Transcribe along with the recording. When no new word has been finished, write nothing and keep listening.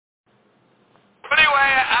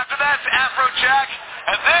That's Afrojack.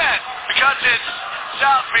 And then, because it's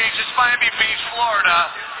South Beach, it's Miami Beach, Florida,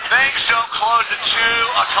 banks don't close at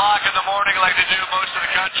 2 o'clock in the morning like they do most of the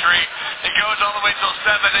country. It goes all the way till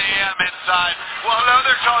 7 a.m. inside. Well, hello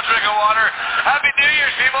there, tall drink of water. Happy New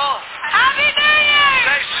Year's, people. Happy New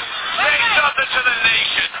Year! Say something to the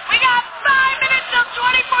nation. We got 5 minutes till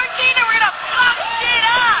 2014 and we're going to fuck shit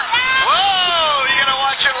up. Whoa, you got to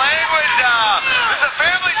watch your language now. It's a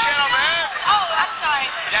family channel, man. Oh, I'm sorry.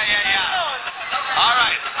 Yeah. All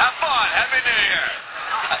right, have fun. Happy New Year.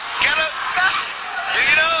 Get it?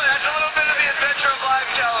 You know, that's a little bit of the adventure of live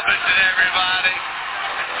television, everybody.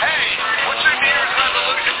 Hey, what's your New Year's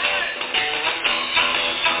resolution?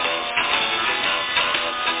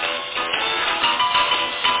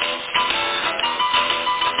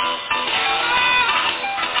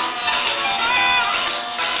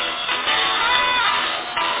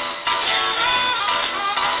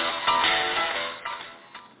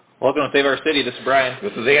 Welcome to Save Our City. This is Brian.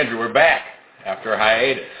 This is Andrew. We're back after a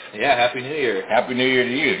hiatus. Yeah, Happy New Year. Happy New Year to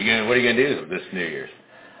you. What are you going to do this New Year's?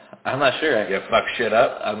 I'm not sure. You fuck shit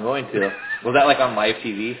up? I'm going to. Was that like on live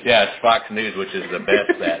TV? Yeah, it's Fox News, which is the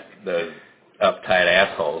best at those uptight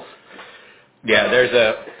assholes. Yeah,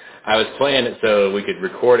 I was playing it so we could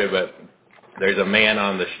record it, but there's a man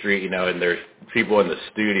on the street, and there's people in the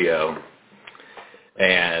studio,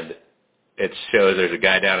 and it shows there's a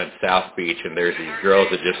guy down in South Beach, and there's these girls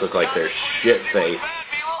that just look like they're shit-faced.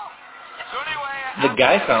 The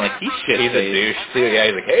guy sounds like he's shit-faced. He's a douche, too. Yeah,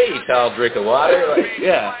 he's like, hey, tall drink of water. Like,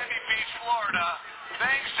 yeah.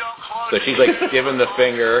 So she's like giving the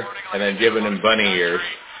finger and then giving him bunny ears.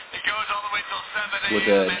 With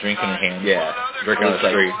a drink in her hand. Yeah, drinking on the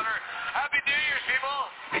street. Happy New Year's, people.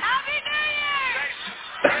 Happy New Year!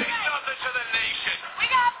 Say something to the nation. We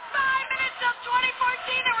got 5 minutes till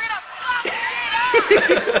 2014 and we're going to fuck shit up.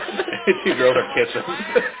 Two girls are kissing.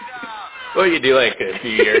 Well, you do like a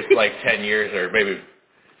few years, like 10 years or maybe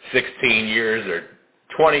 16 years or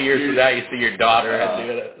 20 years from now, you see your daughter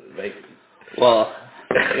do it. Well,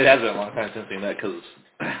 it has been a long time since we met because,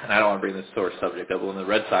 and I don't want to bring this sore subject up, but when the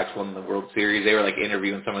Red Sox won the World Series, they were like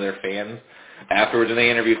interviewing some of their fans afterwards, and they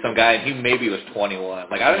interviewed some guy, and he maybe was 21.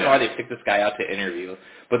 Like, I don't know why they picked this guy out to interview,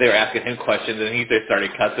 but they were asking him questions, and he just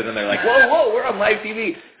started cussing, and they're like, whoa, we're on live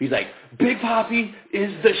TV. He's like, Big Papi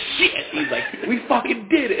is the shit. He's like, we fucking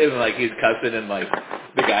did it. And, like, he's cussing, and, like,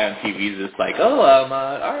 the guy on TV is just like, all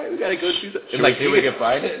right, we got to go do that. Should we see if we can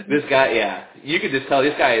find it? This guy, yeah. You could just tell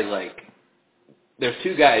this guy is, like, there's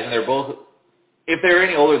two guys, and they're both, if they're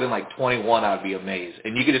any older than, like, 21, I would be amazed.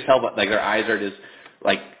 And you could just tell, like, their eyes are just,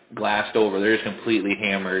 like, glassed over. They're just completely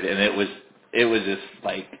hammered, and it was just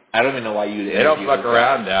like, I don't even know why you. They don't fuck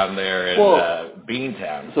around down there in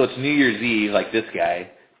Beantown. So it's New Year's Eve, like this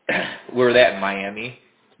guy. Where were that in Miami?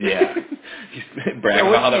 Yeah. He's bragging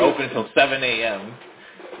about how they're open until 7 a.m.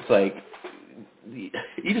 It's like,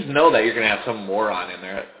 you just know that you're going to have some moron in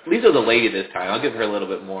there. At least it was a lady this time. I'll give her a little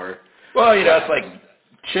bit more. Well, it's like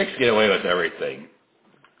chicks get away with everything.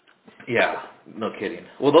 Yeah. No kidding.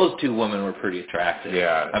 Well, those two women were pretty attractive.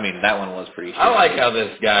 Yeah. I mean, that one was pretty. I like how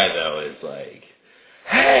this guy though is like,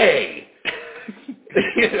 hey.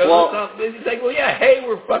 He's like, well, yeah, hey,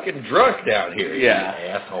 we're fucking drunk down here. Yeah, you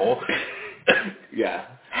asshole. Yeah.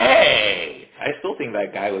 Hey. I still think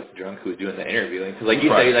that guy was drunk who was doing the interviewing because, like, you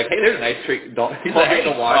say, like, hey, there's a nice drink. He's like, hey,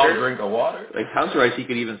 I'll drink a water. Like, I'm surprised he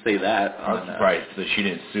could even say that. I'm surprised that she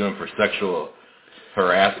didn't sue him for sexual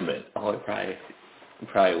harassment. Oh, it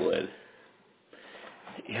probably would.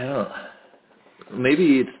 Yeah,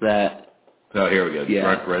 maybe it's that. Oh, here we go. Yeah,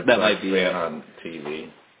 Drunk Red that Sox might be fan on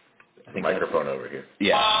TV. I think microphone over here.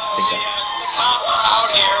 Yeah, I think that's.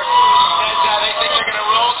 Out here, and they think they're going to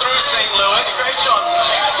roll through St. Louis. Great job.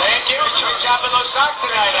 Thank you. You been chopping those socks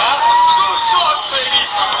tonight, huh? Those socks, baby.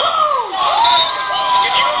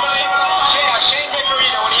 Can you remind Shane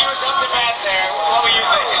Victorino, when he was up the bat there, what were you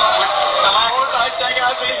thinking?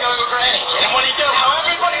 I think he's going to go great. And what did he do? Now,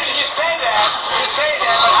 everybody, you say that,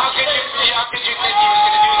 but how could you think he was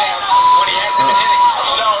going to do that when he hasn't been hitting?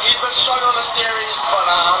 No, he's been struggling this series, but,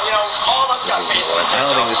 all of us got faith. I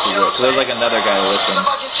don't think this is it. So there's like another guy listening.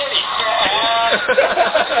 All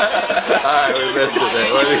right, we missed it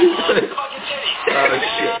there. What did he say? Oh,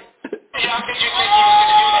 shit. How could you think he was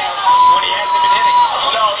going to do that when he hasn't been hitting?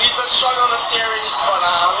 No, he's been struggling this series, but,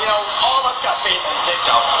 all of us got faith in Dick,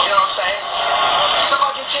 though. You know what I'm saying? He's a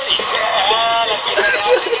fucking kitty.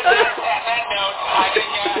 That note, I think,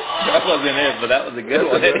 that wasn't it, but that was a good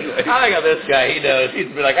one anyway. I think of this guy. He knows. He's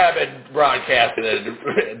been like, I've been broadcasting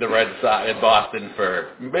the Red Sox in Boston for.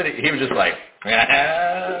 He was just like,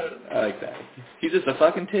 I like that. He's just a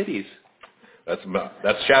fucking titties. That's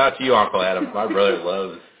shout out to you, Uncle Adam. My brother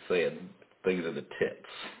loves saying things in the tits.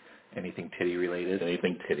 Anything titty related.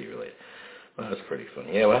 Anything titty related. Well, that's pretty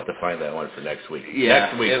funny. Yeah, we'll have to find that one for next week. Yeah,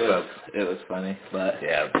 next week, folks. It was funny, but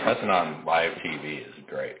yeah, cussing on live TV is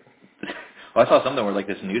great. Well, I saw something where like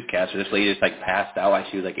this newscaster, this lady just like passed out while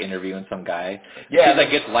she was like interviewing some guy. Yeah, she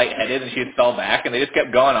like gets lightheaded and she fell back, and they just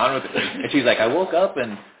kept going on with it. And she's like, I woke up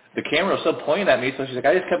and the camera was still pointing at me, so she's like,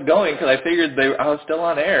 I just kept going because I figured I was still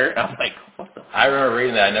on air. And I'm like, what the? I remember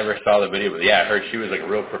reading that. I never saw the video, but yeah, I heard she was like a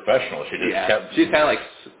real professional. She just kept. She's kind of like,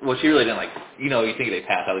 well, she really didn't like, you think they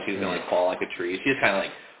passed out, she was gonna like fall like a tree. She just kind of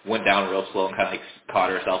like went down real slow and kind of like caught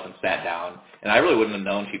herself and sat down. And I really wouldn't have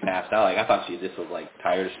known she passed out. Like I thought she just was like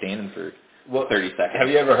tired of standing for 30 seconds. Have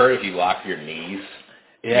you ever heard if you lock your knees,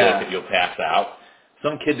 you'll pass out?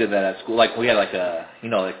 Some kid did that at school. Like we had like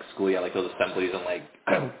like school, you had like those assemblies and like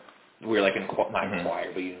we were like in not choir,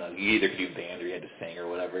 but you either could do band or you had to sing or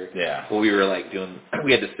whatever. Yeah. Well, we were like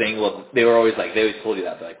we had to sing. Well, they always told you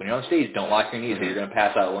that. They're like, when you're on stage, don't lock your knees or you're going to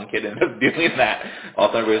pass out. One kid ended up doing that. All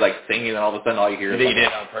of a sudden everybody's like singing and all of a sudden all you hear is he did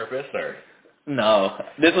it on purpose or? No.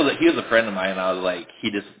 He was a friend of mine and I was like,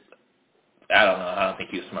 I don't know. I don't think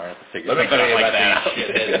he was smart enough to figure something like that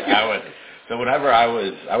out. So whenever I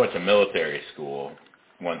went to military school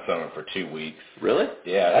one summer for 2 weeks. Really?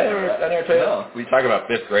 Yeah. I never tell you. No. We talk about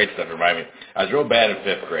 5th grade stuff. Remind me. I was real bad in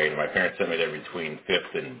 5th grade, and my parents sent me there between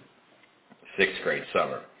 5th and 6th grade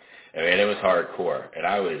summer. I mean, it was hardcore. And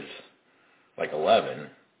I was like 11,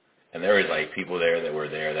 and there was like people there that were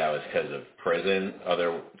there that was because of prison,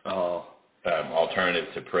 other alternatives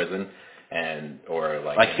to prison. Or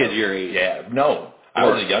kids your age. Yeah, no, I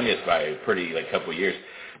was the youngest by a pretty couple of years,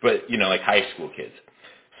 but like high school kids.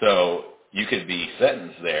 So you could be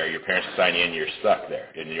sentenced there. Your parents sign you in, you're stuck there,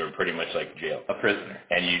 and you're pretty much like jail, a prisoner.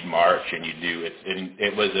 And you'd march, and you do it.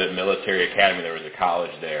 It was a military academy. There was a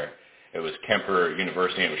college there. It was Kemper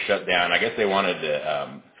University. And it was shut down. I guess they wanted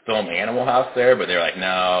to film Animal House there, but they're like,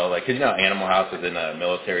 no, because Animal House is in a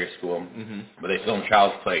military school, but they filmed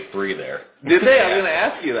Child's Play 3 there. Did they? I was going to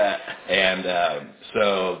ask you that. And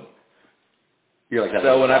so you're like,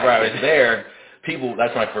 so whenever I was there,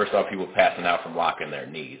 that's when I first saw people passing out from locking their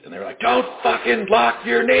knees, and they were like, don't fucking lock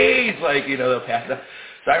your knees, they'll pass out.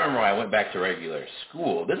 So I remember when I went back to regular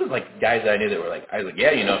school, this is like guys that I knew that were like, I was like, yeah,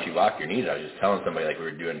 if you lock your knees, I was just telling somebody we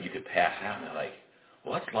were doing, you could pass out, and they're like,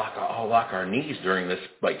 well, let's all lock our knees during this,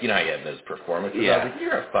 how you have those performances. Yeah. I was like,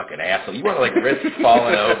 you're a fucking asshole. You want to risk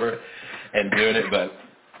falling over and doing it, but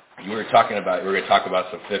we were going to talk about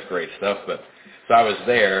some 5th grade stuff, but so I was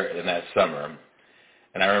there in that summer,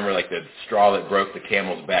 and I remember the straw that broke the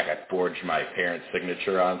camel's back, I forged my parents'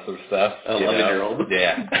 signature on some stuff. 11-year-old.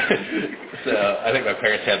 Yeah. So I think my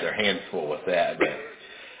parents had their hands full with that,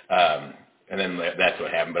 but and then that's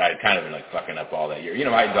what happened. But I'd kind of been fucking up all that year.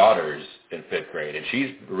 My daughter's in 5th grade, and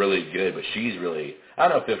she's really good, but she's really, I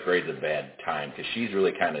don't know if 5th grade's a bad time, because she's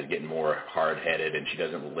really kind of getting more hard-headed, and she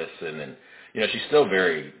doesn't listen, and, she's still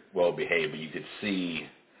very well-behaved, but you could see,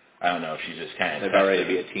 I don't know, she's just kind of... They're ready to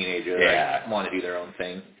be a teenager. Yeah. Want to do their own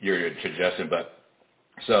thing. You're suggesting, but,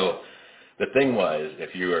 so... The thing was,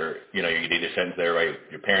 if you were, you'd either send there,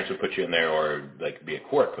 your parents would put you in there, or be a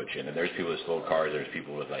court put you in. And there's people with stole cars. There's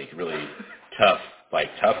people with really tough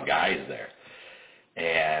guys there.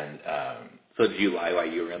 And so did you lie while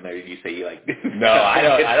you were in there? Did you say you No, I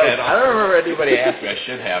don't remember anybody asked me. I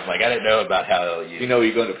should have. I didn't know about how you. You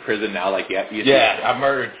go into prison now. I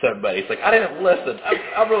murdered somebody. It's I didn't listen.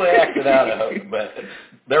 I'm really acting out of it. But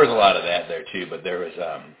there was a lot of that there too. But there was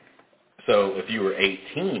So if you were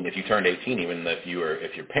 18, if you turned 18, even if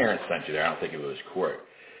your parents sent you there, I don't think it was court.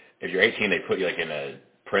 If you're 18, they put you in a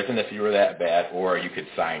prison if you were that bad, or you could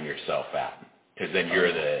sign yourself out, because then you're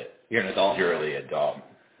an adult. You're the adult.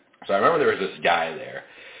 So I remember there was this guy there,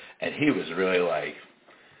 and he was really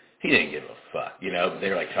he didn't give a fuck, They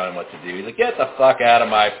were telling him what to do. He's like, get the fuck out of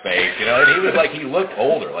my face, And he was he looked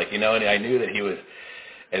older, and I knew that he was.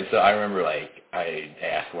 And so I remember, I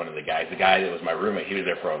asked one of the guy that was my roommate, he was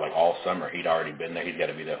there for, all summer. He'd already been there. He'd got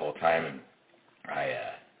to be there the whole time. And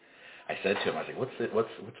I said to him, I was like, what's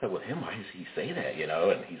up with him? Why does he say that,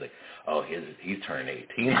 And he's like, oh, he's turning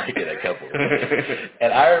 18, in a couple of weeks.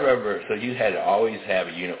 And I remember, so you had to always have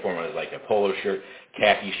a uniform. It was, a polo shirt,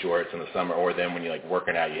 khaki shorts in the summer, or then when you're,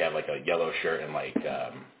 working out, you have, a yellow shirt and,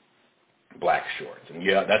 black shorts. And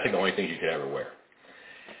that's the only things you could ever wear.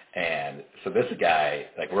 And so this guy,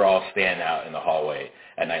 we're all standing out in the hallway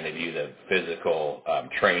at night. They do the physical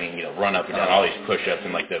training, run up and down, all these push-ups,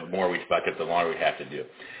 and the more we fuck up, the longer we have to do.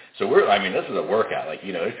 So this is a workout.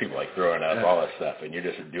 There's people throwing up, all this stuff, and you're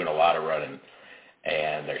just doing a lot of running,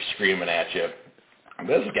 and they're screaming at you. And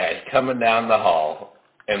this guy's coming down the hall,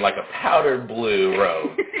 in like a powdered blue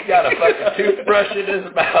robe. He got a fucking toothbrush in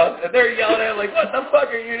his mouth, and they're yelling at him like, what the fuck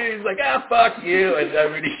are you doing? He's like, fuck you, and I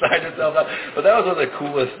mean, he signed himself out. But that was one of the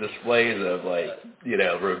coolest displays of, like, you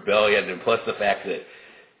know, rebellion, and plus the fact that,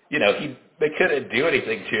 you know, they couldn't do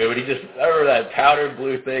anything to him, and he just, I remember that powdered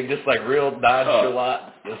blue thing, just like real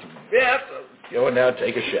nonchalant, just, going down,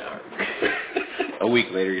 take a shower. A week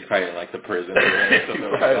later, he's probably in, like, the prison. Or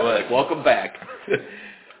something like, welcome back.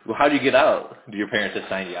 Well, how did you get out? Did your parents just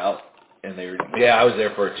sign you out? And they were... Yeah, I was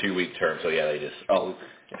there for a 2-week term, so yeah, they just... Oh,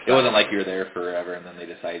 it wasn't like you were there forever and then they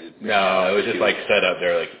decided... No, it was just like set up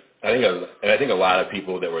there. Like, I think a lot of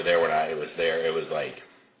people that were there when I was there, it was like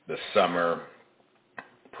the summer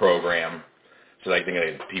program. So I think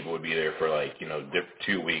people would be there for like, you know,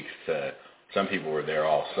 2 weeks. Some people were there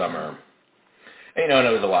all summer. And, you know, and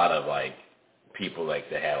it was a lot of like people like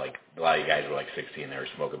that had like, a lot of you guys were like 16, they were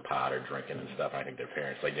smoking pot or drinking and stuff. I think their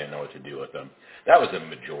parents like didn't know what to do with them. That was the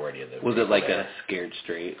majority of the... Was it like a scared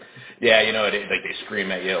straight? Yeah, you know, like they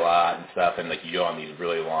scream at you a lot and stuff, and like you go on these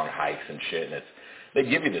really long hikes and shit, and they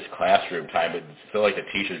give you this classroom time, but it's feel like the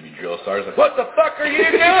teachers be drill sergeants. Like, what the fuck are you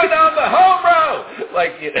doing on the home row?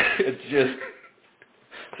 Like, it's just...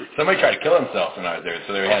 Somebody tried to kill himself when I was there,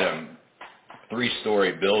 so they had a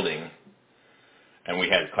 3-story building, and we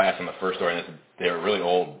had class on the first story, and they were really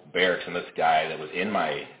old barracks, and this guy that was in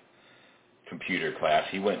my computer class,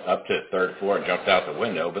 he went up to the 3rd floor and jumped out the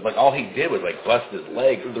window, but like all he did was like bust his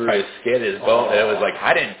leg through his skin, his bone, and it was like,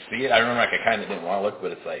 I didn't see it. I remember like I kind of didn't want to look,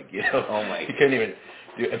 but it's like, you know, he couldn't even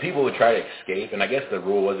do it. And people would try to escape, and I guess the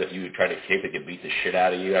rule was if you would try to escape, they could beat the shit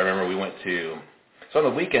out of you. I remember we went to, so on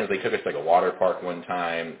the weekends they took us to like a water park one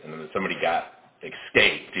time, and then somebody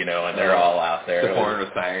escaped, you know, and they're all out there. The horn was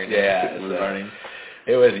firing. Yeah, it was running.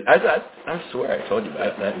 It was. I swear I told you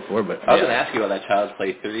about that before, but I was going to ask you about that Child's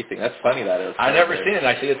Play 3 thing. That's funny that it was. I've never seen it.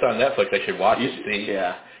 I see it's on Netflix. I should watch it. See,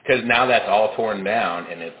 yeah, because now that's all torn down,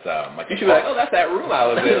 and it's like you should be like, oh, that's that room I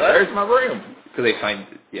was in. There's my room. Because they find,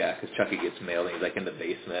 because Chucky gets mailed and he's like in the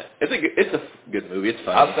basement. It's a good movie. It's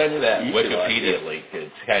funny. I'll send you that Wikipedia link. It's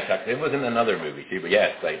kind of it was in another movie too, but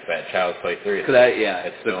yeah, it's like that Child's Play 3. Because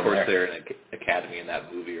it's of course they're in an academy in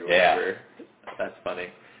that movie or whatever. Yeah. That's funny.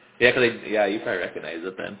 Yeah, because you probably recognize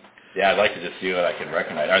it then. Yeah, I'd like to just see what I can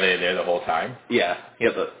recognize. Are they there the whole time? Yeah.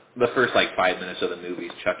 The first like 5 minutes of the movie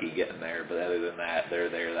is Chucky getting there, but other than that, they're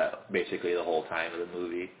there basically the whole time of the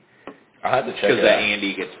movie. I'll have to check it out. Because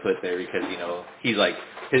Andy gets put there because, you know, he's like,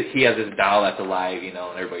 he has this doll that's alive, you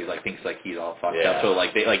know, and everybody's like, thinks like he's all fucked up. So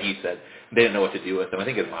like, like you said, they didn't know what to do with him. I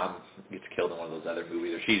think his mom gets killed in one of those other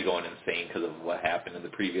movies, or she's going insane because of what happened in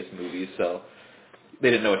the previous movies. So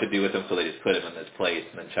they didn't know what to do with him, so they just put him in this place,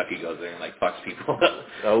 and then Chucky goes there and like fucks people up.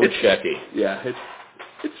 Oh, it's Chucky. Yeah, it's.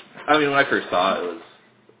 I mean, when I first saw it, it was,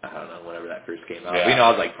 I don't know, whenever that first came out. Yeah. You know, I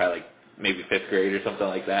was like probably like maybe 5th grade or something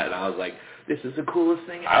like that, and I was like, this is the coolest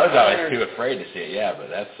thing ever. I was always too afraid to see it, yeah, but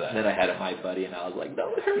that's... And then I had My Buddy, and I was like,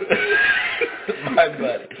 no, it hurts. My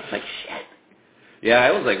Buddy. I was like, shit. Yeah,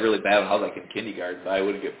 I was like really bad when I was like in kindergarten, but I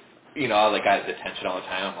wouldn't get, you know, I was like got detention all the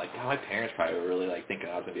time. I'm like, my parents probably were really like thinking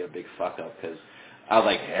I was going to be a big fuck up because I was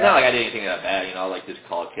like, not like I did anything that bad, you know, like just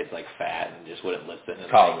call kids like fat and just wouldn't listen. And,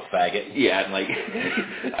 call them a faggot. Yeah, and like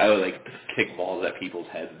I would like kick balls at people's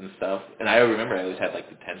heads and stuff. And I remember I always had like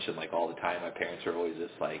detention like all the time. My parents were always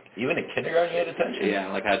just like, even in kindergarten you had detention? Yeah,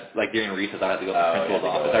 like during recess I had to go to the principal's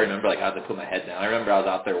office. I remember like I had to put my head down. I remember I was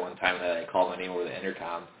out there one time and I called my name over the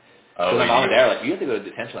intercom. So my mom and dad were like, you have to go to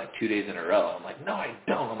detention like 2 days in a row. I'm like, no, I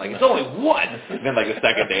don't. I'm like, it's only one. And then like the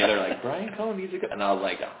second day, they're like, Brian Cohen needs to go. And I was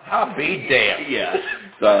like, I'll be damned. Yeah.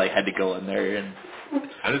 So I like had to go in there, and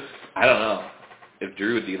I don't know. If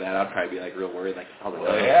Drew would do that, I'd probably be like real worried. Like, oh,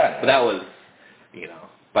 well, yeah. But that was, you know,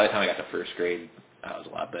 by the time I got to 1st grade, I was a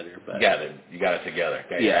lot better. But you got it together.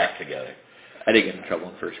 Got your act together. I did get in trouble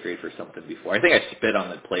in 1st grade for something before. I think I spit on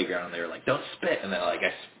the playground, and they were like, "Don't spit," and then I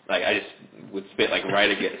just would spit like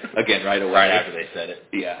right away. Right after they said it.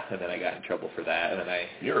 Yeah, and then I got in trouble for that, and then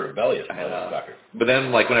you're a rebellious motherfucker. But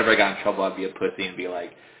then like whenever I got in trouble, I'd be a pussy and be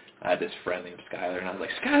like, I had this friend named Skylar, and I was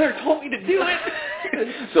like, Skylar told me to do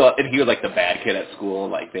it. So and he was like the bad kid at school.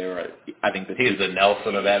 Like they were, I think that he was the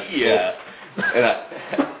Nelson of that school. Yeah.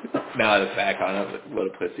 And now I look back on it, what a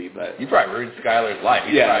pussy, but... You probably ruined Skylar's life.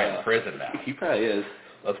 He's probably in prison now. He probably is.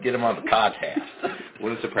 Let's get him on the podcast.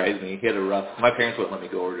 Wouldn't surprise me. He had a rough... My parents wouldn't let me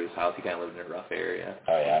go over to his house. He kind of lived in a rough area.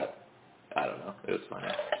 Oh, yeah? I don't know. It was fun.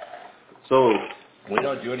 So... We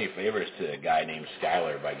don't do any favors to a guy named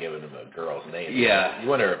Skylar by giving him a girl's name. Yeah. You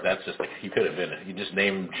wonder if that's just... He could have been... You just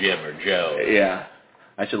named him Jim or Joe. Yeah.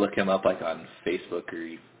 I should look him up like on Facebook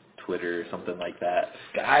or Twitter or something like that.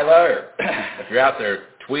 Skylar, if you're out there,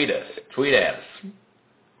 tweet us. Tweet at us.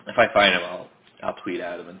 If I find him, I'll tweet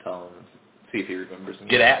at him and tell him, see if he remembers me.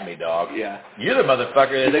 Get at me, dog. Yeah. You're the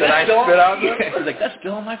motherfucker that said I still spit on yeah. them. He's like, that's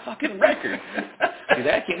still on my fucking record. He's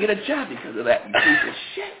like, I can't get a job because of that, you piece of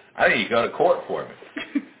shit. I think you go to court for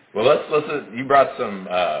me. Well, let's listen. You brought some.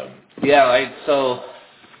 Yeah, I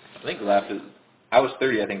think I was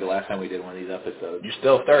 30, I think, the last time we did one of these episodes. You're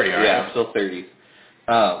still 30, aren't you? Yeah, I'm still 30.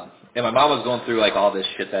 And my mom was going through, like, all this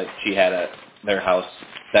shit that she had at their house.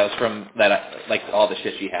 That was from, like, all the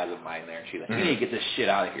shit she has of mine there. And she's like, you need to get this shit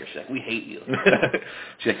out of here. She's like, we hate you.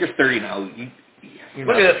 She's like, you're 30 now.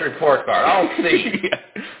 Look at this report card. I'll see. Yeah.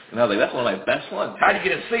 And I was like, that's one of my best ones. How'd you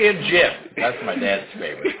get a C in gym? That's my dad's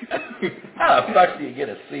favorite. How the fuck do you get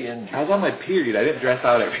a C in gym? I was on my period. I didn't dress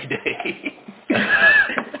out every day.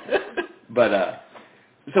 But,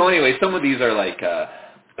 so anyway, some of these are like,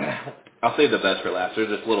 I'll save the best for last. There's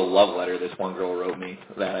this little love letter this one girl wrote me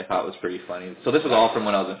that I thought was pretty funny. So this is all from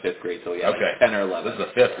when I was in 5th grade, so yeah, okay. Like 10 or 11. This is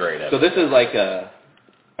a 5th grade episode. So this is like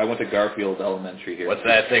I went to Garfield Elementary here. What's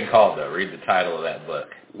that thing called, though? Read the title of that book.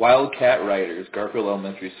 Wildcat Writers, Garfield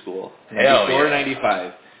Elementary School. Hell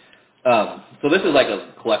 9495. So this is like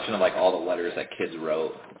a collection of like all the letters that kids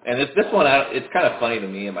wrote. And this one, it's kind of funny to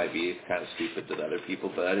me. It might be kind of stupid to other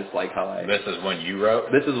people, but I just like how This is one you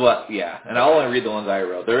wrote? This is what, yeah. And I'll only read the ones I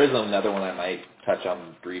wrote. There is another one I might touch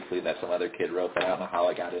on briefly that some other kid wrote, but I don't know how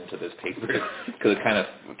I got into this paper because it kind of...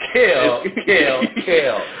 Kill.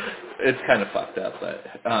 It's kind of fucked up, but...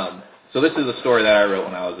 so this is a story that I wrote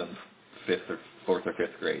when I was in 4th or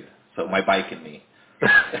 5th grade. So my bike and me.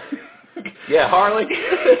 Yeah, Harley.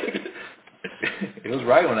 It was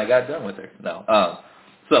right when I got done with her. No.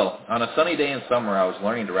 So, on a sunny day in summer, I was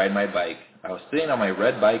learning to ride my bike. I was sitting on my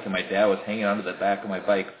red bike, and my dad was hanging onto the back of my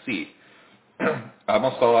bike seat. I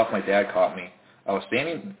almost fell off. My dad caught me. I was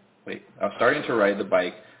starting to ride the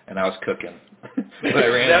bike, and I was cooking. But I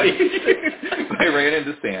ran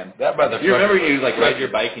into sand. That motherfucker. You remember you like ride your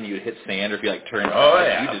bike and you would hit sand, or if you like turn. Oh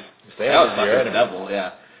yeah. You just that was fucking devil.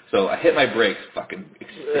 Yeah. So I hit my brakes. Fucking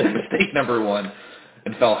mistake number one.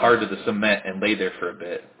 And fell hard to the cement and lay there for a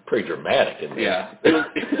bit. Pretty dramatic, isn't it? Yeah.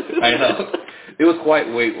 I know. It was quiet.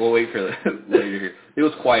 We'll wait for later here. It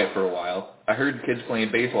was quiet for a while. I heard kids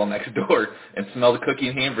playing baseball next door and smelled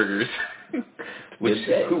cooking hamburgers. Which,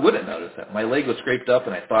 who wouldn't notice that? My leg was scraped up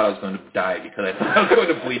and I thought I was going to die because I thought I was going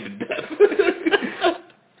to bleed to death.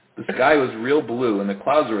 The sky was real blue and the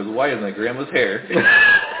clouds were as white as my grandma's hair.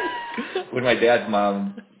 When my dad's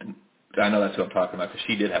mom... I know that's what I'm talking about because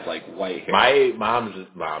she did have like white hair. My mom's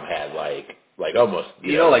mom had like almost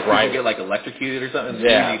like right. People get like electrocuted or something.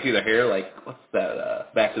 Yeah. You see the hair like what's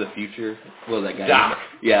that? Back to the Future. What was that guy? Doc.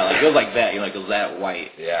 Yeah, like it was like that. Like it was that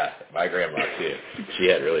white. Yeah, my grandma too. She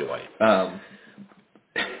had really white.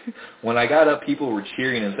 When I got up, people were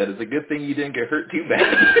cheering and said, "It's a good thing you didn't get hurt too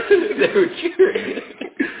bad." They were cheering.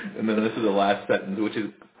 And then this is the last sentence, which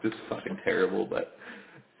is just fucking terrible, but.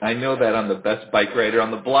 I know that I'm the best bike rider on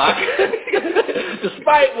the block.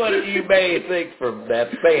 Despite what you may think from that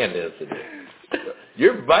band incident.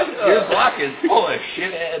 Your block is full of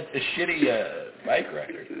shitty bike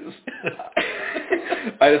riders.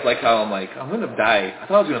 I just like how I'm like, I'm going to die. I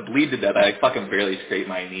thought I was going to bleed to death. I fucking barely scraped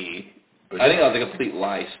my knee. I think that was a complete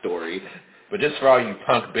lie story. But just for all you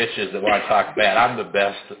punk bitches that want to talk bad, I'm the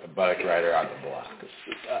best bike rider on the block.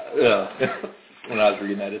 When I was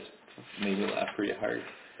reading that, it made me laugh pretty hard.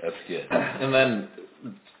 That's good. And then,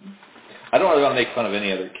 I don't really want to make fun of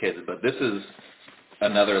any other kids, but this is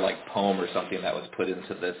another like poem or something that was put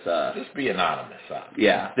into this. Just be anonymous.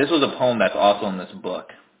 Yeah, this was a poem that's also in this book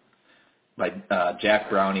by Jack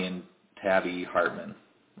Brownie and Tabby Hartman.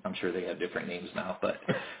 I'm sure they have different names now, but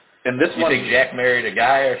and this you one, think Jack married a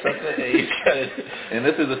guy or something? And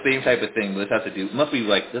this is the same type of thing. This has to do. This must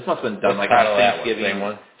have been done like on Thanksgiving. Same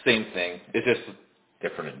one. Same thing. It's just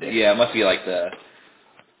different edition. Yeah, it must be like the.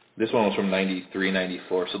 This one was from 93,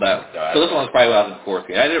 94, so this one was probably when I was in 4th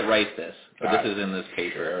grade. I didn't write this, but this is in this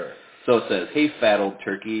paper. Sure. So it says, "Hey, fat old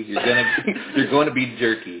turkey, you're going to be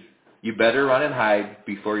jerky. You better run and hide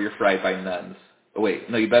before you're fried by nuns. Oh, wait,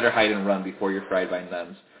 no, you better hide and run before you're fried by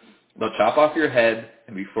nuns. They'll chop off your head,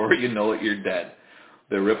 and before you know it, you're dead.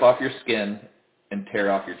 They'll rip off your skin and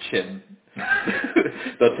tear off your chin.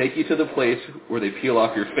 They'll take you to the place where they peel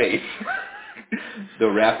off your face.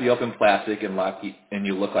 They'll wrap you up in plastic and lock you, and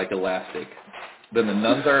you look like elastic. Then the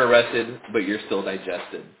nuns are arrested, but you're still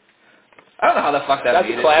digested." I don't know how the fuck that That's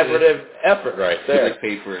made a collaborative effort right there. Like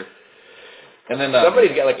paper. And then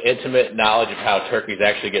somebody's got like intimate knowledge of how turkeys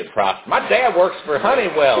actually get processed. My dad works for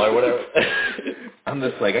Honeywell or whatever. I'm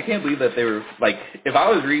just like, I can't believe that they were like, if I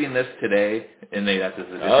was reading this today and that's just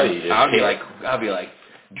I'll be like,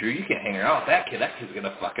 Drew, you can't hang around with that kid. That kid's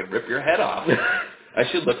gonna fucking rip your head off. I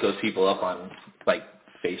should look those people up on, like,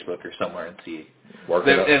 Facebook or somewhere and see. Work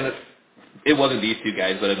it up. And it wasn't these two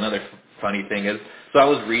guys, but another funny thing is, so I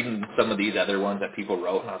was reading some of these other ones that people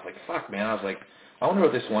wrote, and I was like, fuck, man. I was like, I wonder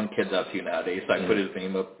what this one kid's up to nowadays. So I put his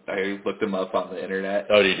name up. I looked him up on the internet.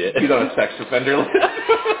 Oh, you did? He's on a sex offender list.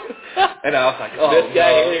 And I was like, oh, this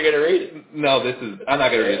guy, no. you're going to read it? No, I'm not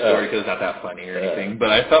going to read the story because it's not that funny or anything.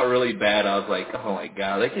 But I felt really bad. I was like, oh, my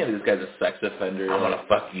God. I can't believe this guy's a sex offender. I'm going to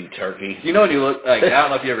fuck you, turkey. You know when you look, like, I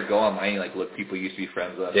don't know if you ever go online and, like, look people you used to be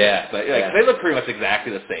friends with. Yeah. But, like, they look pretty much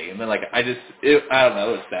exactly the same. And, like, I don't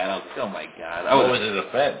know. It was sad. I was like, oh, my God. What was his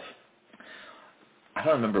offense? I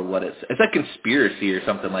don't remember what it's like conspiracy or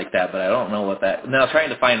something like that, but I don't know what that. And then I was trying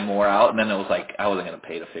to find more out, and then it was like I wasn't going to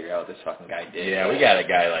pay to figure out what this fucking guy did. Yeah, we got a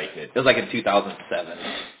guy like it. It was like in 2007,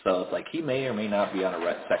 so it's like he may or may not be on a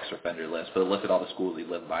sex offender list, but it looked at all the schools he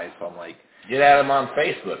lived by, so I'm like, get at him on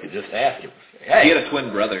Facebook and just ask him. Hey, he had a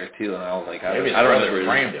twin brother too, and I was like, maybe his I don't brother remember.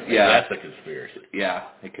 framed him. Maybe Yeah, that's a conspiracy. Yeah,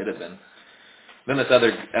 it could have been. Then this other,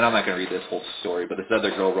 and I'm not going to read this whole story, but this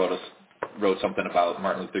other girl wrote something about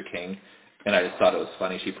Martin Luther King. And I just thought it was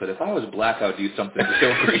funny. She put, if I was black, I would do something to show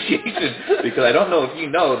appreciation. Because I don't know if you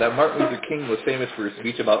know that Martin Luther King was famous for his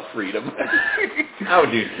speech about freedom. I would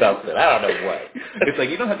do something. I don't know what. It's like,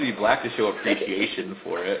 you don't have to be black to show appreciation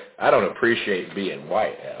for it. I don't appreciate being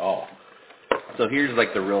white at all. So here's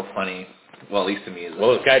like the real funny, well, at least to me.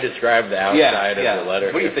 Well, can I describe the outside of the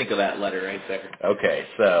letter? What do you think of that letter right there? Okay,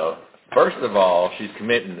 so first of all, she's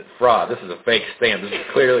committing fraud. This is a fake stamp. This is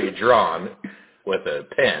clearly drawn with a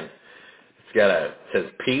pen. It says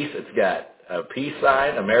peace. It's got a peace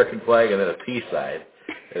sign, American flag, and then a peace sign.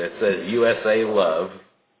 And it says USA love.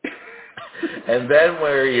 And then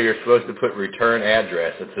where you're supposed to put return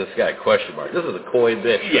address, it's just got a question mark. This is a coy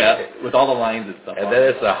bitch. Yeah, right? with all the lines and stuff. And then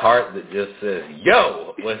it's a heart that just says,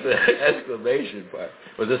 yo, with an exclamation mark.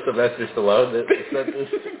 Was this Sylvester Stallone that said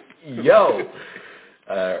this? Yo.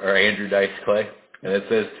 Or Andrew Dice Clay. And it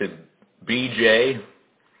says to BJ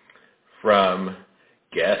from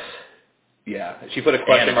Guess. Yeah, she put a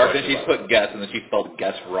question mark, and she put guess, and then she spelled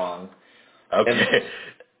guess wrong. Okay.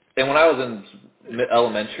 And when I was in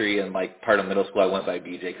elementary and like part of middle school, I went by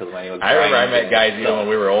BJ because my name was. I remember I met guys even when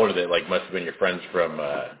we were older that like must have been your friends from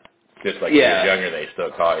just like when you were younger. They still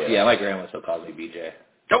call you. Yeah, my grandma still calls me BJ.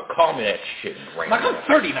 Don't call me that shit, Grandma. I'm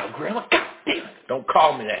 30 now, Grandma. God damn it. Don't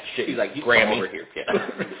call me that shit. She's like, you Grammy. come over here.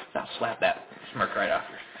 Yeah. Now slap that smirk right off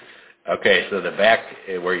her. Okay, so the back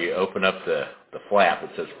where you open up the flap, it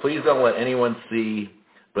says, please don't let anyone see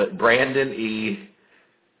but Brandon E.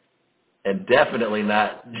 and definitely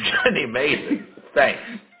not Jenny Mason. Thanks.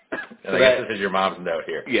 And I guess this is your mom's note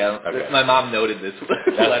here. Yeah, okay. My mom noted this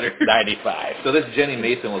letter. 95. So this Jenny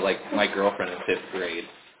Mason was like my girlfriend in 5th grade.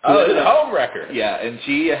 Oh, it's a home record. Yeah, and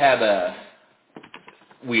she had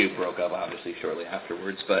we broke up obviously shortly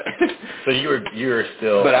afterwards, but so you were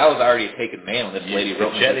still. But I was already a taken man when this lady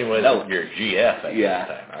wrote me. Jenny was your GF at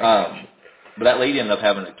that time. But that lady ended up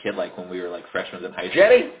having a kid like when we were like freshmen in high school.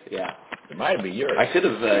 Jenny? Yeah. It might be yours. I could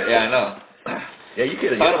have. Yeah, I know. Yeah, you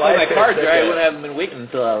could have. If I would have my cards right, I wouldn't have been waiting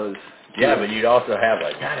until I was. Yeah, but you'd also have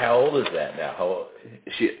like, God, how old is that now? How old?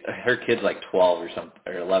 Her kid's like 12 or something,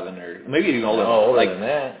 or 11, or maybe even older. Older like, than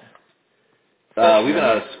that. We've been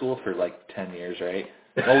out of school for like 10 years, right?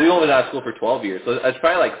 Well, we've only been out of school for 12 years, so it's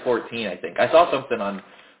probably like 14, I think. I saw something on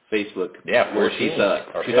Facebook where she's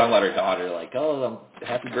talking about her daughter, like, oh,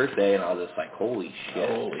 happy birthday, and I was just like, holy shit.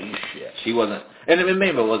 Holy shit. She wasn't, and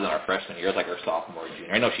maybe it wasn't our freshman year, it was like her sophomore,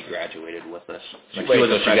 junior. I know she graduated with us. She got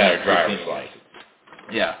her driver's license.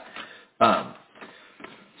 Yeah.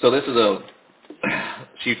 So this is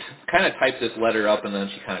she kind of types this letter up and then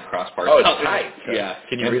she kind of cross-parts it. Oh, it's typed. Yeah.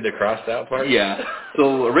 Can you read the crossed out part? Yeah.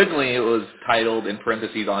 So originally it was titled, in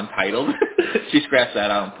parentheses, untitled. She scratched that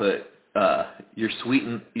out and put, you're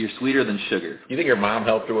sweeter than sugar. You think your mom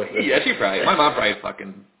helped her with this? Yeah, my mom probably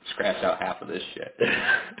fucking scratched out half of this shit.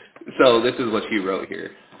 So this is what she wrote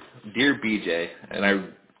here. Dear BJ, and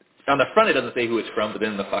on the front it doesn't say who it's from, but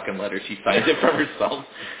then in the fucking letter she signed it from herself.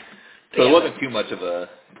 So it wasn't too much of a,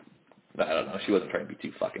 I don't know, she wasn't trying to be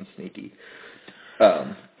too fucking sneaky.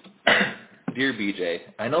 Dear BJ,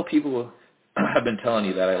 I know people have been telling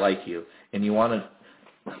you that I like you, and you want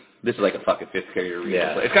to, this is like a fucking 5th grader read.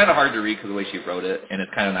 Yeah. It's kind of hard to read because of the way she wrote it, and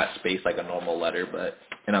it's kind of not spaced like a normal letter,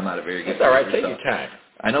 and I'm not a very good It's all right, reader, take your time.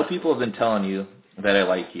 I know people have been telling you that I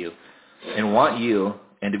like you, and want you,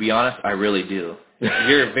 and to be honest, I really do.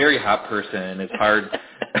 You're a very hot person, and it's hard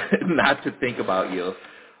not to think about you.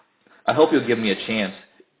 I hope you'll give me a chance.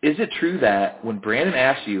 Is it true that when Brandon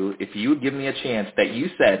asked you if you would give me a chance that you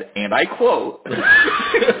said, and I quote,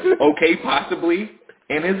 okay, possibly?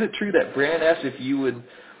 And is it true that Brandon asked if you would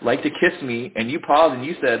like to kiss me, and you paused and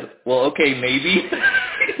you said, well, okay, maybe.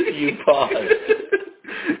 You paused.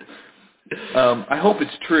 I hope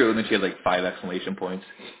it's true. And then she had like 5 exclamation points.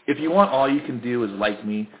 If you want, all you can do is like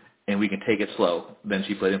me, and we can take it slow. Then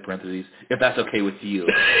she put in parentheses, if that's okay with you.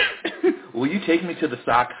 Will you take me to the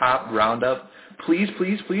sock hop roundup? Please,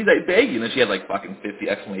 please, please, I beg you. And then she had like fucking 50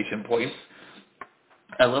 exclamation points.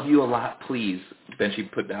 I love you a lot, please. Then she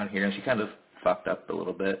put down here, and she kind of fucked up a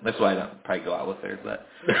little bit. That's why I don't probably go out with her. But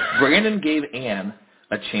Brandon gave Ann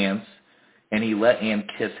a chance, and he let Ann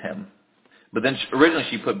kiss him. But then originally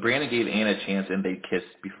she put Brandon gave Ann a chance, and they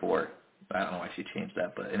kissed before. I don't know why she changed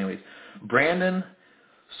that. But anyways, Brandon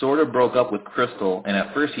sort of broke up with Crystal, and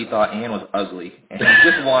at first he thought Ann was ugly, and he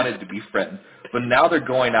just wanted to be friends. But now they're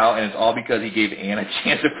going out, and it's all because he gave Ann a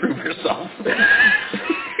chance to prove herself.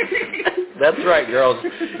 That's right, girls.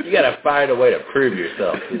 You got to find a way to prove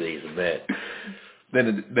yourself to these men.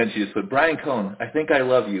 Then she just put, Brian Cohn, I think I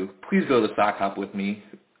love you. Please go to the sock hop with me.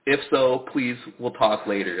 If so, please, we'll talk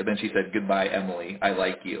later. Then she said, goodbye, Emily. I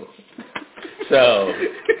like you. So,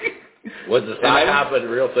 was the sock hop a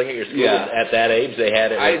real thing at your school? Yeah. At that age, they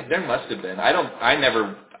had it? There must have been. I know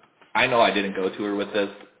I didn't go to her with this.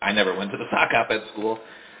 I never went to the sock hop at school.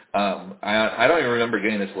 I don't even remember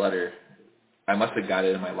getting this letter. I must have got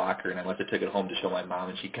it in my locker, and I must have took it home to show my mom,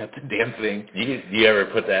 and she kept the damn thing. You ever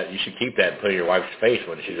put that? You should keep that and put it in your wife's face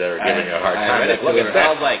when she's ever giving you a hard time. Look at that.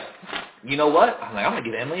 I was like, you know what? I'm going to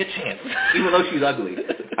give Emily a chance, even though she's ugly.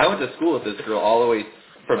 I went to school with this girl all the way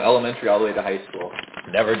from elementary all the way to high school.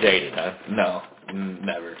 Never dated, huh? No,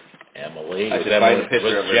 never. Emily? I should find a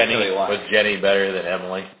picture of her. Was Jenny better than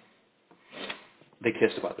Emily? They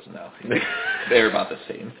kissed about this now. They're about the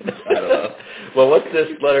same. I don't know. Well, what's this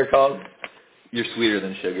letter called? You're sweeter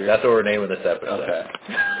than sugar. That's what we're naming this episode. Okay.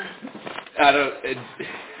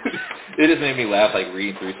 It just made me laugh, like,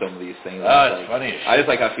 reading through some of these things. Oh, it's funny. I just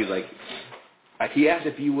like how she's like, he asked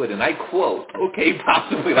if you would, and I quote, okay,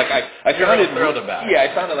 possibly. Like, I sounded thrilled about it. Yeah,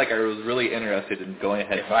 I sounded like I was really interested in going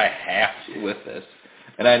ahead if I have to with this.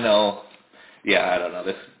 And I know, I don't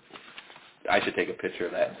know, I should take a picture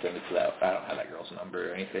of that and send it to that. I don't have that girl's number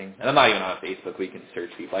or anything. And I'm not even on Facebook. We can search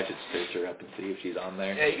people. I should search her up and see if she's on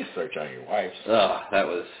there. Yeah, you can search on your wife's. Oh, that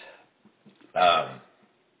was...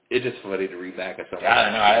 it's just funny to read back at something. I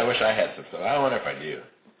don't know. I wish I had some stuff. I wonder if I do.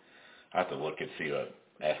 I have to look and see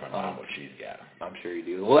ask my mom what she's got. I'm sure you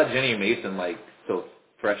do. Well, that Jenny Mason, so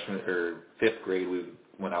freshman or 5th grade,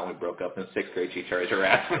 when we broke up, in 6th grade, she charged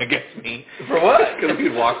harassment against me. For what? Because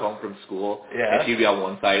we'd walk home from school, and she'd be on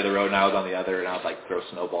one side of the road, and I was on the other, and I would, throw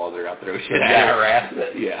snowballs or throw shit at her.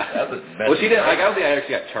 Harassment? Yeah. That was well, she didn't, I don't think I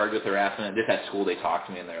actually got charged with harassment. Just at school, they talked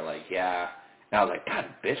to me, and they're like, yeah. And I was like, God,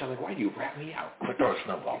 bitch. I was like, why do you rat me out? Quit throwing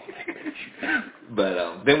snowballs at me, bitch.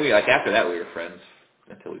 But then after that, we were friends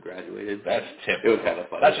until we graduated. That's typical. It was kind of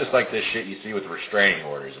funny. That's just like this shit you see with restraining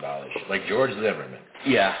orders and all this shit. Like George Zimmerman.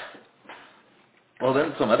 Yeah. Well,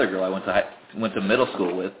 then some other girl I went to middle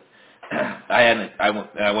school with. I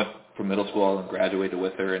went from middle school and graduated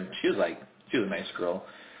with her, and she was a nice girl.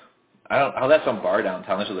 I was at some bar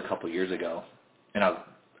downtown. This was a couple years ago, and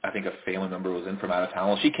I think a family member was in from out of town.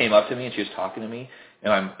 Well, she came up to me and she was talking to me,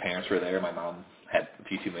 and my parents were there. My mom had a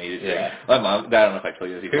few too many to drink. Yeah. My mom, I don't know if I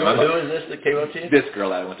told you this before. Who is this that came up to you? This girl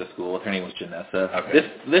that I went to school with. Her name was Janessa.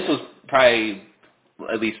 Okay. This was probably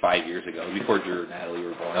at least 5 years ago, before Drew and Natalie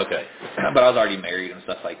were born. Okay. But I was already married and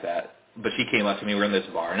stuff like that. But she came up to me. We were in this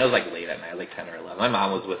bar, and it was late at night, 10 or 11. My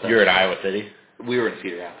mom was with us. You were in Iowa City? We were in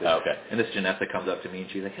Cedar Rapids. Oh, okay. And this Janessa comes up to me, and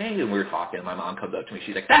she's like, hey, and we were talking, and my mom comes up to me.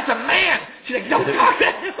 She's like, that's a man! She's like, don't talk to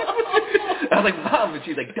him! I was like, Mom, and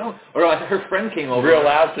she's like, don't. Or her friend came over. Real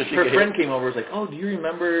loud so she Her friend came over and was like, oh, do you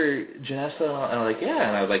remember Janessa? And I was like, yeah.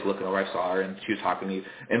 And I was looking over, I saw her, and she was talking to me,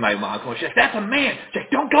 and my mom came over. She's like, that's a man! She's like,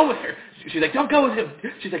 don't go with her! She's like, don't go with him!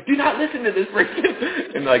 She's like, do not listen to this person!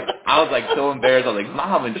 And I was so embarrassed. I was like,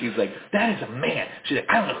 Mom, and she's like, that is a man! She's like,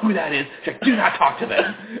 I don't know who that is. She's like, do not talk to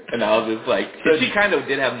them! And I was just like, so she kind of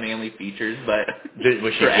did have manly features, but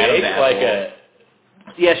was she big?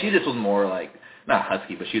 Yeah, she just was more not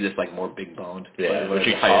husky, but she was just more big boned. Yeah, was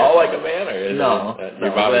she tall like a man, or no?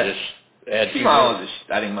 Your mom was just. I think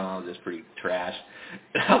my mom was just pretty trash.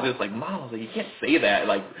 I was just like, Mom, I was like, you can't say that.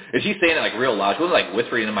 And she's saying it real loud. She wasn't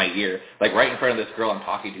whispering in my ear, right in front of this girl I'm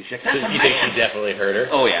talking to. She's like, that's a man. You think she definitely heard her?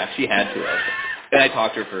 Oh yeah, she had to have. And I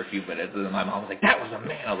talked to her for a few minutes, and then my mom was like, that was a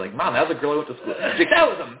man. I was like, Mom, that was a girl I went to school with. She's like, that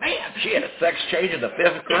was a man. She had a sex change in the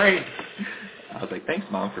 5th grade. I was like, thanks,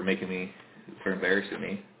 Mom, for embarrassing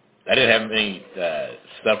me. I didn't have any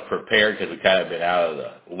stuff prepared because we kind of been out of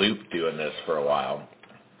the loop doing this for a while.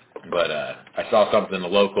 But I saw something in the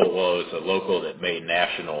local. Well, it was a local that made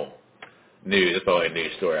national news. It's the only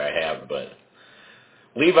news story I have. But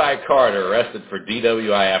Levi Carter arrested for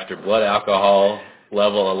DWI after blood alcohol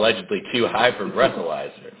level allegedly too high for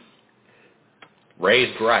breathalyzer.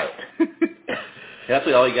 Raised right. That's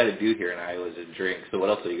all you got to do here in Iowa is a drink. So what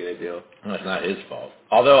else are you going to do? Well, it's not his fault.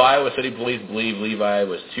 Although Iowa City police believe Levi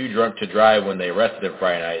was too drunk to drive when they arrested him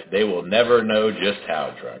Friday night, they will never know just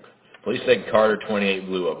how drunk. Police said Carter, 28,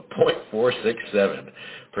 blew a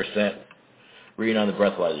 .467% reading on the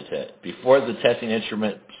breathalyzer test. Before the testing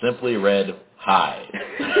instrument simply read high.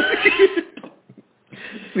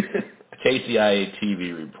 KCIA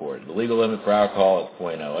TV reported. The legal limit for alcohol is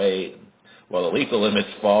 .08, while the lethal limits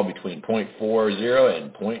fall between .40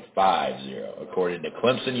 and .50, according to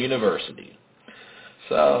Clemson University.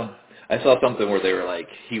 So I saw something where they were like,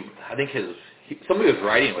 somebody was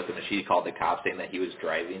riding with him and she called the cops saying that he was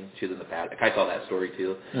driving. She was in the paddock. I saw that story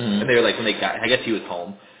too. Mm-hmm. And they were like, I guess he was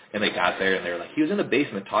home. And they got there, and they were like, he was in the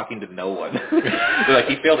basement talking to no one. They're like,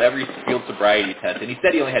 he failed every field sobriety test, and he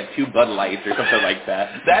said he only had 2 Bud Lights or something like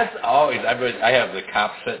that. That's always, I have the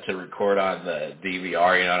cops set to record on the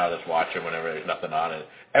DVR, and I'll just watch them whenever there's nothing on it.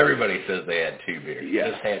 Everybody says they had 2 beers. Yeah.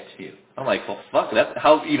 Just had 2. I'm like, well, fuck, that's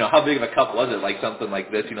how big of a cup was it? Like something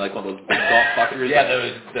like this, like one of those big golf fuckers? Yeah,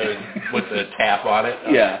 those with the tap on it.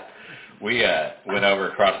 Yeah. We went over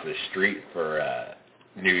across the street for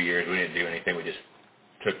New Year's. We didn't do anything. We just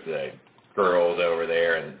took the girls over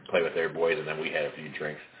there and played with their boys, and then we had a few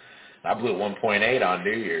drinks. I blew 1.8 on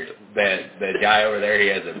New Year's. The guy over there, he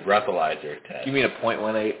has a breathalyzer test. You mean a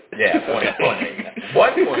 .18? Yeah, .18.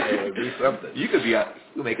 1.8 would be something. You could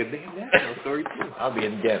make a damn national story too. I'll be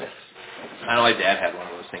in Guinness. I know my dad had one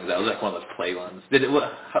of those things. That was like one of those play ones. It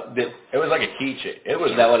was like a keychain.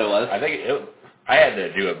 Is that what it was? I think I had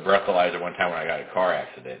to do a breathalyzer one time when I got in a car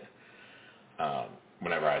accident.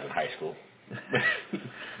 Whenever I was in high school.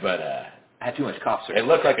 But I had too much cough syrup. It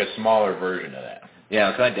looked like a smaller version of that.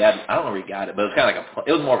 Yeah, because my dad, I don't know where he got it, but it was kind of like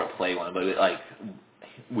it was more of a play one, but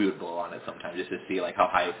we would blow on it sometimes just to see like how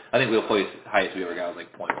high. I think the highest we ever got was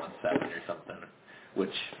like .17 or something,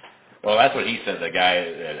 which. Well, that's what he said. The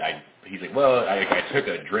guy, he's like, well, I took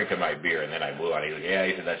a drink of my beer and then I blew on it. He's like, yeah,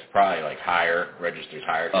 he said that's probably like higher, registers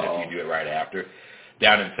higher, because if you do it right after.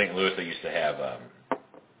 Down in St. Louis, they used to have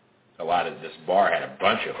this bar had a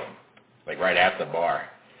bunch of them, like right at the bar.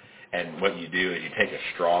 And what you do is you take a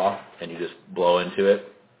straw and you just blow into it.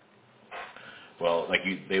 Well,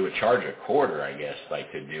 they would charge $0.25, I guess,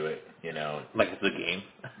 to do it, Like it's a game.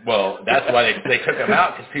 Well, that's why they took them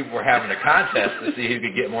out, because people were having a contest to see who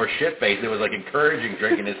could get more shit-faced. It was encouraging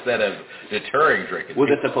drinking instead of deterring drinking. Was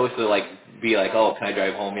it supposed to be like, oh, can I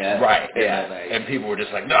drive home yet? Right, yeah. And people were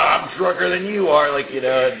just like, no, I'm drunker than you are,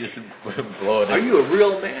 just blowing it. Are you a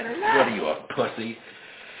real man or not? What are you, a pussy?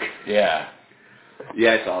 Yeah.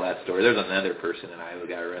 Yeah, I saw that story. There's another person in Iowa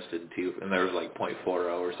got arrested too, and there was .40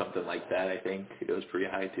 or something like that. I think it was pretty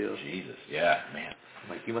high too. Jesus, yeah, man.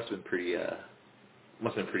 You must have been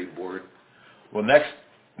pretty bored. Well,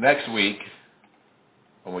 next week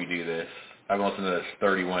when we do this, I've listened to this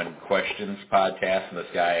 31 Questions podcast, and this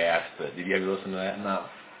guy asked, did you ever listen to that? No.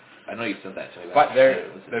 I know you sent that to me. But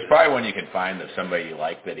there's probably one you can find of somebody you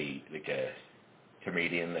like like a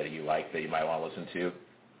comedian that you like that you might want to listen to.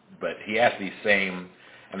 But he asked these same,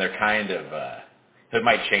 and they're kind of, so it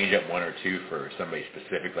might change up one or two for somebody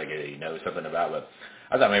specific, that he knows something about, but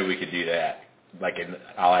I thought maybe we could do that.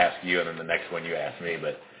 I'll ask you, and then the next one you ask me,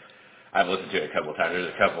 but I've listened to it a couple of times.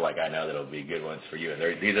 There's a couple I know that'll be good ones for you,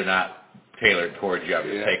 and these are not tailored towards you. I'm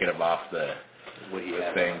just taking them off the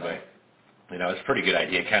thing, but, it's a pretty good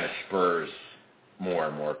idea. It kind of spurs more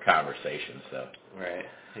and more conversation, so. Right.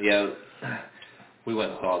 Yeah, we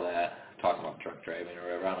went and saw that. Talking about drunk driving or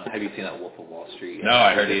whatever. I don't know. Have you seen that Wolf of Wall Street? No,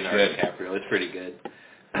 I heard it's good. DiCaprio. It's pretty good.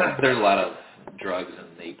 There's a lot of drugs and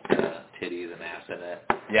titties and ass in it.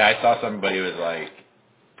 Yeah, I saw somebody who was like,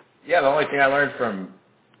 yeah, the only thing I learned from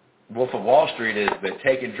Wolf of Wall Street is that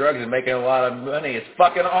taking drugs and making a lot of money is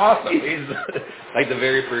fucking awesome. He's the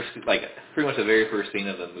very first, pretty much the very first scene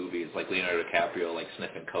of the movie is Leonardo DiCaprio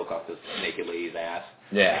sniffing coke off this naked lady's ass.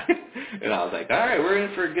 Yeah. And I was like, all right, we're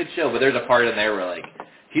in for a good show. But there's a part in there where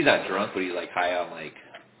he's not drunk, but he's high on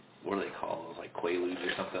what do they call those, Quaaludes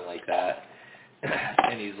or something like that.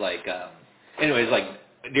 And he's anyways,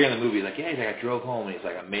 during the movie, he's yeah, I drove home, and he's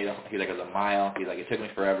I made it. He's it was a mile. He's it took me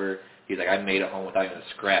forever. He's I made it home without even a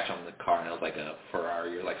scratch on the car, and it was a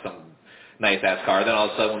Ferrari or some nice ass car. Then all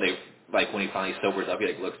of a sudden, when he finally sobers up,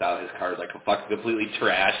 he looks out, his car is fucking completely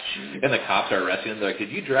trashed, and the cops are arresting him. They're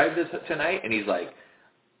did you drive this tonight? And he's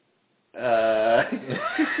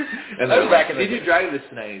and they're did you drive this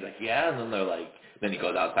tonight? And he's yeah. And then they're then he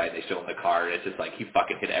goes outside and they show him the car, and it's just he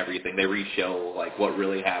fucking hit everything. They re-show what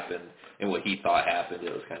really happened and what he thought happened.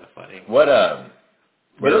 It was kind of funny. What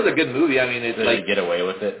But it was a good movie. I mean, it's Did like he get away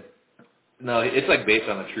with it? No, it's like based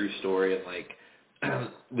on a true story, and like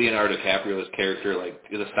Leonardo DiCaprio's character like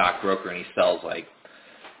is a stockbroker, and he sells like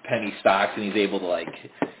penny stocks, and he's able to like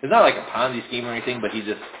it's not like a Ponzi scheme or anything, but he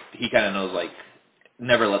kind of knows like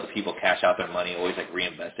never let the people cash out their money, always like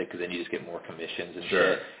reinvest it because then you just get more commissions and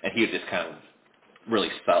Sure. shit. And he would just kind of really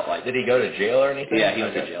felt like. Did he go to jail or anything? Yeah, he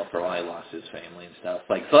went to jail for a while. He lost his family and stuff.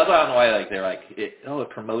 Like so that's why I don't know why like they're like it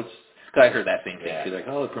promotes. Cause I heard that same thing too. Like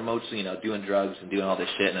it promotes doing drugs and doing all this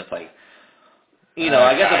shit, and it's like.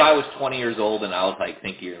 I guess if I was 20 years old and I was like,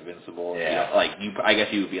 think you're invincible, I guess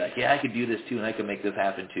you would be like, yeah, I could do this too, and I could make this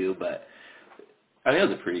happen too. But I think it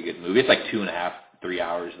was a pretty good movie. It's like 2.5, 3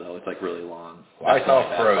 hours though. It's like really long. Well, I saw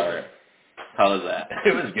Frozen. How was that?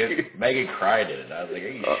 It was good. Megan cried in it. I was like, are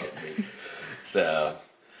you shitting me? So,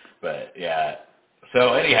 but yeah.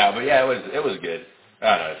 So anyhow, but yeah, it was good.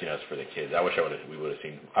 I don't know, it's for the kids. I wish we would have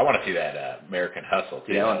seen. I want to see that American Hustle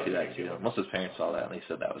too. Yeah, I want to see that too. Most of his parents saw that, and they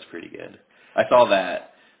said that was pretty good. I saw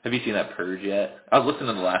that. Have you seen that Purge yet? I was listening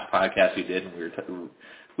to the last podcast we did, and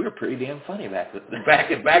we were pretty damn funny back at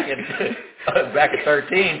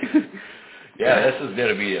 13. Yeah, this is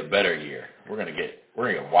gonna be a better year. We're gonna get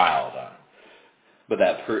wild on. But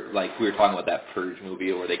we were talking about that Purge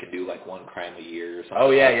movie where they could do like one crime a year or something. Oh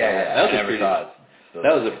yeah.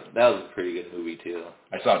 That was a pretty good movie too.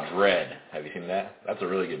 I saw Dredd. Have you seen that? That's a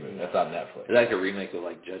really good movie. That's on Netflix. Is that like a remake of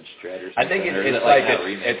like Judge Dredd or something? I think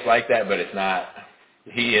it's like that, but it's not.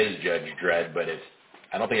 He is Judge Dredd, but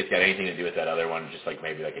I don't think it's got anything to do with that other one. Just like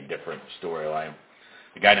maybe like a different storyline.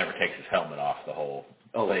 The guy never takes his helmet off the whole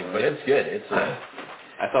thing, but it's good.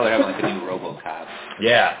 I thought they were having like a new RoboCop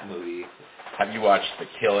movie. Have you watched The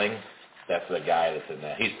Killing? That's the guy that's in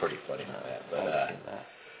that. He's pretty funny in that. But I've seen that.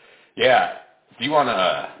 Yeah. Do you want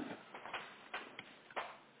to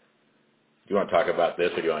talk about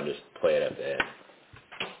this, or do you want to just play it at the end?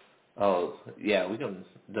 Oh, yeah, we don't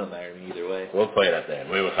matter to me either way. We'll play it at the end.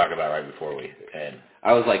 We will talk about it right before we end.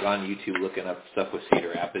 I was like on YouTube looking up stuff with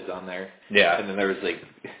Cedar Rapids on there. Yeah. And then there was like,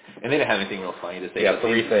 and they didn't have anything real funny to say. Yeah,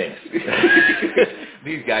 3 things.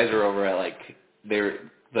 These guys are over at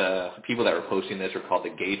the people that were posting this were called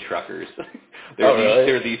the Gay Truckers. Really?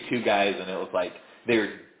 There were these 2 guys, and it was like they were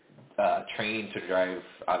training to drive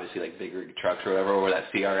obviously like big rig trucks or whatever, or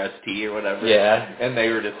that CRST or whatever. Yeah. And they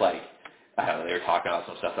were just like, I don't know, they were talking about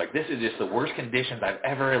some stuff like, this is just the worst conditions I've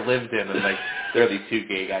ever lived in. And like, there are these 2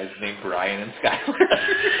 gay guys named Brian and Skyler.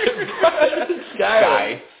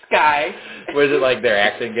 Sky. Was it like they're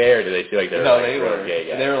acting gay, or do they feel like they're they were gay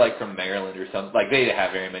guys? They were like from Maryland or something. Like they didn't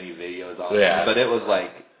have very many videos on them, but it was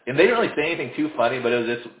like, and they didn't really say anything too funny, but it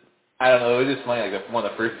was just, I don't know, it was just funny. Like one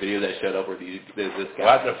of the first videos that showed up where this guy. We'll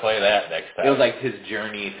have to play that next time. It was like his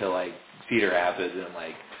journey to like Cedar Rapids, and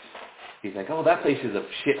like he's like, oh, that place is a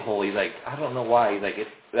shithole. He's like, I don't know why. He's like, I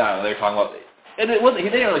don't know. They're talking about, and it wasn't. He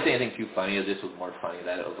didn't really say anything too funny. It just was more funny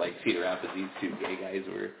that it was like Cedar Rapids. These 2 gay guys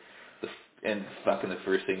were, and fucking the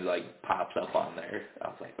first thing like pops up on there. I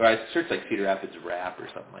was like, or I searched like Cedar Rapids rap or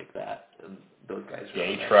something like that. And those guys were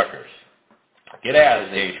Gay Truckers. Get out of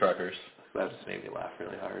Gay Truckers. That just made me laugh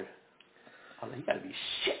really hard. I was like, you gotta be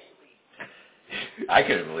shit. I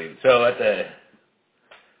couldn't believe it. So at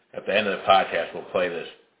the end of the podcast, we'll play this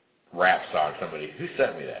rap song. Somebody who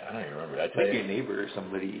sent me that? I don't even remember. Did I tell you? Your neighbor or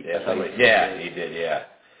somebody. Yeah, somebody. Yeah, he did. Yeah.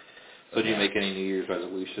 So did you make any New Year's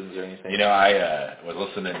resolutions or anything? I was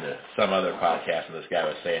listening to some other podcast, and this guy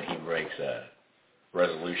was saying he makes a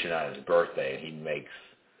resolution on his birthday, and he makes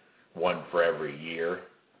one for every year.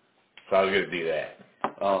 So I was going to do that.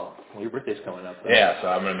 Oh, well, your birthday's coming up, though. Yeah, so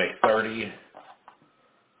I'm going to make 30.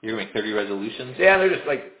 You're going to make 30 resolutions? Yeah, they're just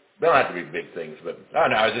like, they don't have to be big things, but I don't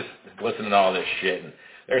know, I was just listening to all this shit, and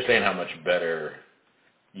they're saying how much better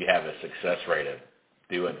you have a success rate of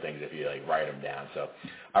doing things if you like write them down. So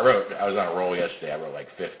I was on a roll yesterday. I wrote like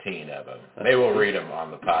 15 of them. Maybe we'll read them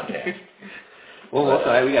on the podcast. Well,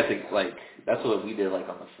 we got to like that's what we did like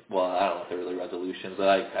on the. Well, I don't know if they're really resolutions, but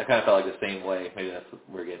I kind of felt like the same way. Maybe that's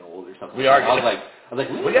we're getting old or something. We are. I was like,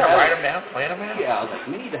 we gotta write them down, plan them out. Yeah, I was like,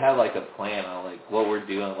 we need to have like a plan on like what we're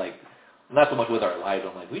doing, like not so much with our lives.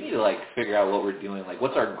 I'm like, we need to like figure out what we're doing, like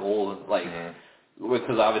what's our goal, and like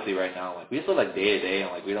because obviously right now like we just live like day to day,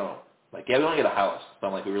 and like we don't. Like, yeah, we want to get a house. So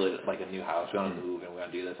I'm like, we really, like a new house. We want to move and we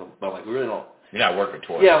want to do this. But I'm like, we really don't. You're not working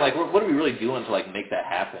towards Yeah, I'm like, what are we really doing to, like, make that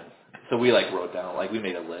happen? So we, like, wrote down, like, we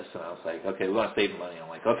made a list. And I was like, okay, we want to save money. I'm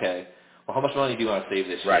like, okay, well, how much money do you want to save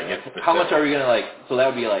this year? Right. Like, how much are we going to, like, so that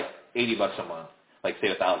would be, like, $80 a month. Like,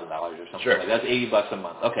 save $1,000 or something. Sure. Like, that's $80 a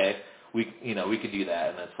month. Okay, we could do that.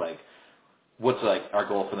 And it's like, what's, like, our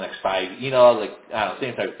goal for the next 5, like, I don't know,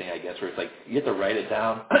 same type of thing, I guess, where it's like, you have to write it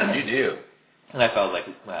down. You do. And I felt like, I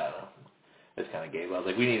don't know. just kind of gave up. I was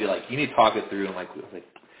like, we need to you need to talk it through. And I was like,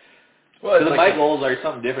 Well, it's because like my goals are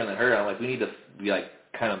something different than her. I'm like, we need to be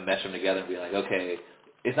kind of mesh them together and be like, okay,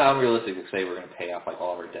 it's not unrealistic to say we're going to pay off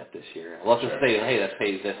all of our debt this year. Well, let's just say, hey, let's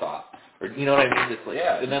pay this off, or you know what I mean? Just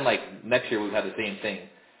Yeah. And then next year we've had the same thing.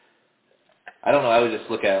 I don't know. I would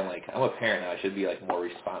just look at it I'm a parent now. I should be more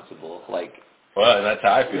responsible. Well, that's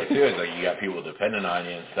how I feel too. It's you got people depending on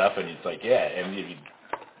you and stuff, and it's and if you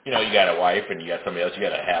got a wife and you got somebody else, you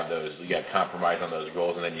got to have those. You got to compromise on those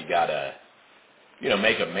goals, and then you got to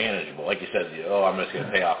make them manageable. Like you said, I'm just going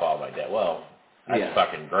to pay off all my debt. Well, that's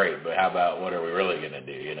fucking great, but how about what are we really going to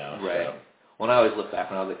do? Right. So. When I always look back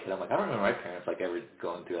when I was a kid, I'm I don't remember my parents ever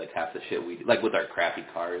going through half the shit we did, with our crappy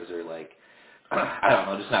cars or I don't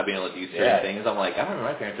know, just not being able to do certain things. I'm I don't remember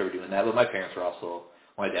my parents ever doing that, but my parents were also.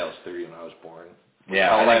 My dad was 30 when I was born. Yeah.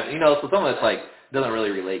 So some of it's doesn't really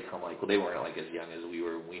relate. I'm well, they weren't as young as we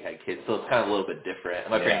were when we had kids, so it's kind of a little bit different.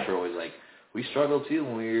 And my parents were always we struggled too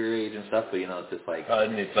when we were your age and stuff, but it's just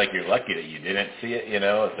and it's you're lucky that you didn't see it. It's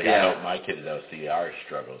I hope my kids don't see our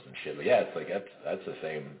struggles and shit. But yeah, it's that's the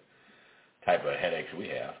same type of headaches we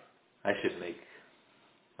have. I should make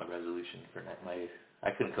a resolution for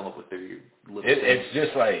I couldn't come up with their little. It's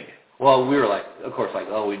just well, we were of course,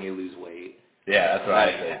 oh, we need to lose weight. Yeah, that's what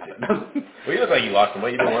I said. Well, you look like you lost some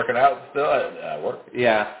weight. You've been working out still at work.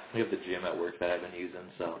 Yeah, we have the gym at work that I've been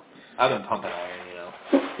using, so I've been pumping iron,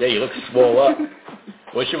 Yeah, you look swole up.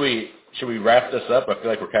 Well, should we wrap this up? I feel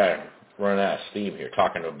like we're kind of running out of steam here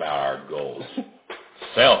talking about our goals.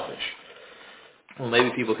 Selfish. Well,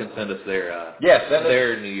 maybe people can send us their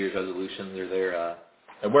their New Year's resolutions or their.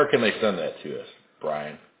 And where can they send that to us,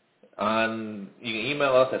 Brian? You can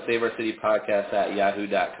email us at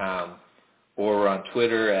saveourcitypodcast@yahoo.com. Or we're on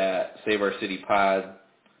Twitter at SaveOurCityPod.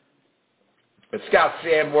 But Scout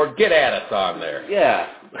Sanborn, get at us on there. Yeah.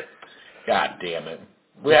 God damn it.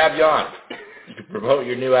 We have you on. You can promote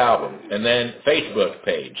your new album. And then Facebook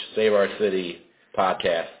page, Save Our City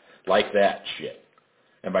Podcast. Like that shit.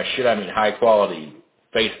 And by shit, I mean high quality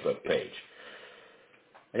Facebook page.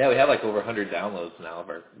 Yeah, we have over 100 downloads now.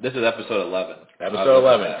 This is episode 11. Episode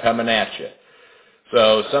 11, coming at you.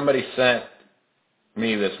 So somebody sent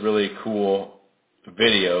me this really cool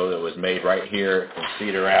video that was made right here in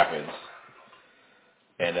Cedar Rapids.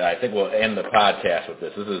 And I think we'll end the podcast with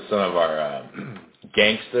this. This is some of our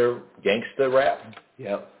gangsta rap.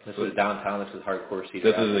 Yep. This is downtown. This is hardcore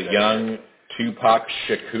Cedar Rapids. This is a young Tupac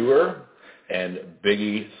Shakur and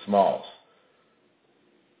Biggie Smalls.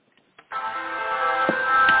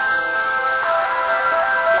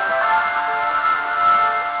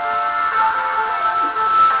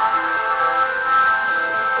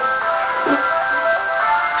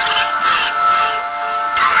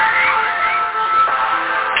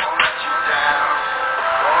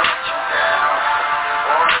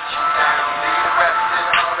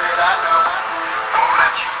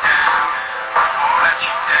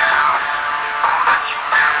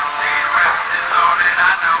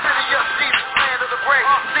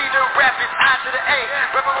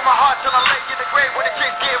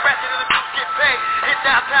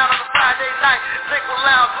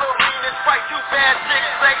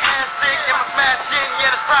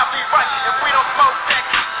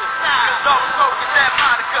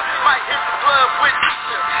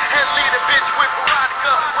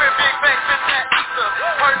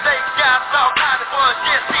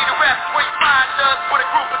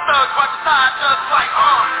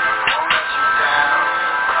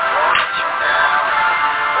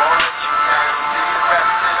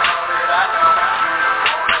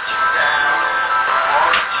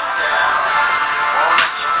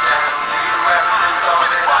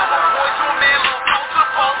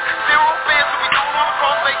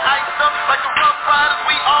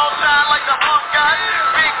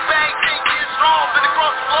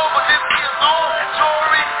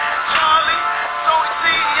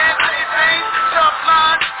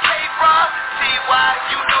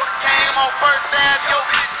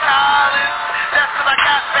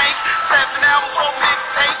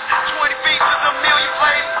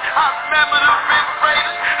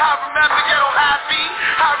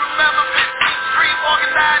 I remember 15th Street,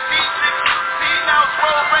 walking 9D, 6 now it's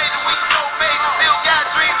road rage and we so